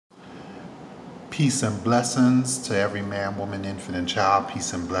Peace and blessings to every man, woman, infant, and child.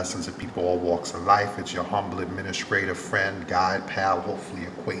 Peace and blessings to people all walks of life. It's your humble administrator, friend, guide, pal, hopefully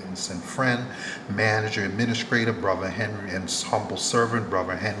acquaintance and friend, manager, administrator, Brother Henry, and humble servant,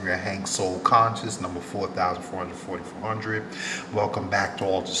 Brother Henry Hank Soul Conscious, number 4400. Welcome back to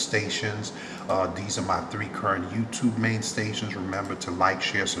all the stations. These are my 3 current YouTube main stations. Remember to like,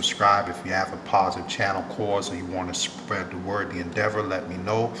 share, subscribe. If you have a positive channel cause or you want to spread the word, the endeavor, let me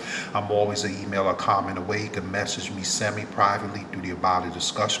know. I'm always an email or comment away. You can message me semi-privately through the About It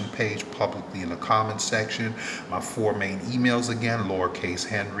discussion page, publicly in the comment section. My 4 main emails again, lowercase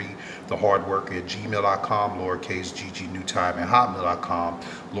Henry, the hard worker at gmail.com, lowercase ggNewTime@hotmail.com,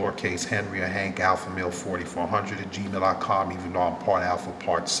 lowercase Henry or Hank Alpha Male 4400 at gmail.com, even though I'm part Alpha,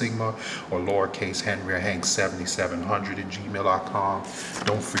 part Sigma, or lowercase Henry or Hank 7700 at gmail.com.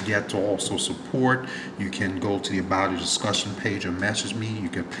 Don't forget to also support. You can go to the About It discussion page or message me. You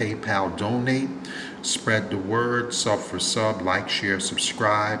can PayPal donate. Spread the word, sub for sub, like, share,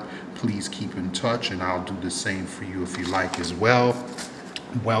 subscribe. Please keep in touch, and I'll do the same for you if you like as well.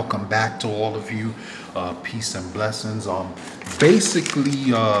 Welcome back to all of you. Peace and blessings.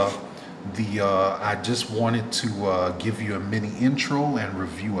 Basically, I just wanted to give you a mini intro and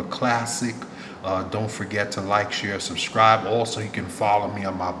review a classic. Don't forget to like, share, subscribe. Also, you can follow me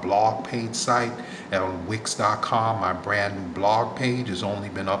on my blog page site at Wix.com. My brand new blog page has only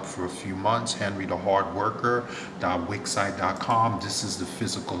been up for a few months, henrythehardworker.wixsite.com. This is the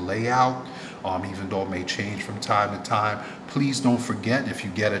physical layout, even though it may change from time to time. Please don't forget, if you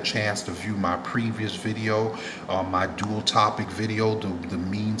get a chance to view my previous video, my dual topic video, the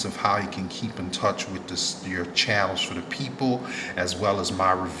means of how you can keep in touch with your channels for the people, as well as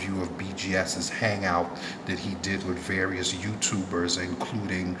my review of BGS's Hangout that he did with various YouTubers,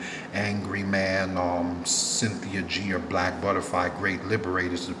 including Angry Man, Cynthia G, or Black Butterfly, Great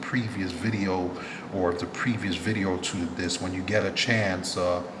Liberators. The previous video, or the previous video to this, when you get a chance,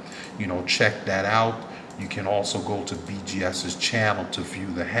 check that out. You can also go to BGS's channel to view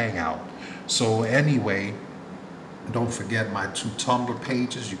the Hangout. So anyway, don't forget my 2 Tumblr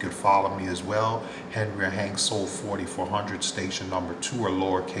pages. You can follow me as well. Henry Hank Soul 4400, station number 2, or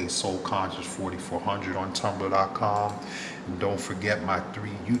lowercase Soul Conscious 4400 on Tumblr.com. And don't forget my 3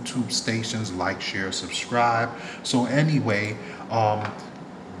 YouTube stations, like, share, subscribe. So anyway,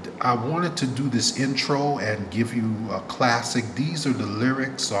 I wanted to do this intro and give you a classic. These are the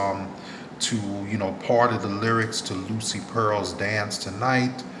lyrics to, part of the lyrics to Lucy Pearl's Dance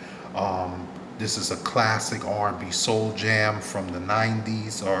Tonight. This is a classic R&B soul jam from the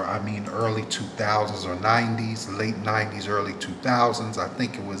 90s, or early 2000s or 90s, late 90s, early 2000s. I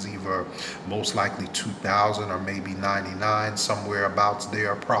think it was either most likely 2000 or maybe 99, somewhere about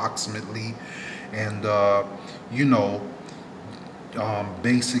there approximately. And,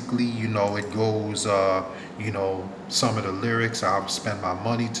 basically, it goes, some of the lyrics, I'll spend my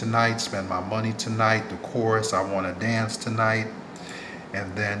money tonight, the chorus, I want to dance tonight,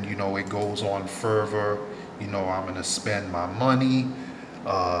 and then, it goes on further, I'm going to spend my money,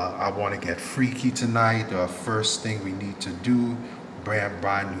 I want to get freaky tonight, first thing we need to do,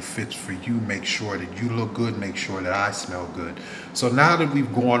 brand new fits for you, make sure that you look good, make sure that I smell good. So now that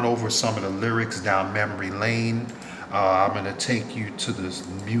we've gone over some of the lyrics down memory lane, I'm going to take you to the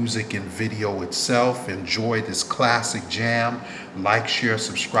music and video itself. Enjoy this classic jam. Like, share,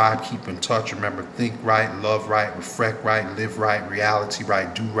 subscribe, keep in touch. Remember, think right, love right, reflect right, live right, reality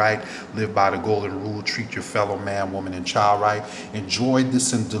right, do right, live by the golden rule, treat your fellow man, woman, and child right. Enjoy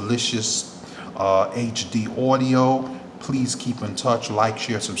this in delicious HD audio. Please keep in touch, like,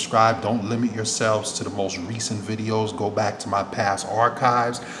 share, subscribe. Don't limit yourselves to the most recent videos. Go back to my past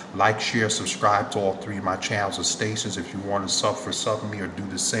archives. Like, share, subscribe to all 3 of my channels or stations. If you want to sub me or do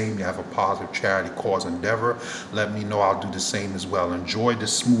the same, you have a positive charity cause endeavor, let me know. I'll do the same as well. Enjoy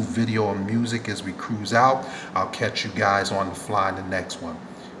this smooth video and music as we cruise out. I'll catch you guys on the fly in the next one.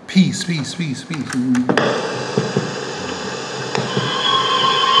 Peace, peace, peace, peace.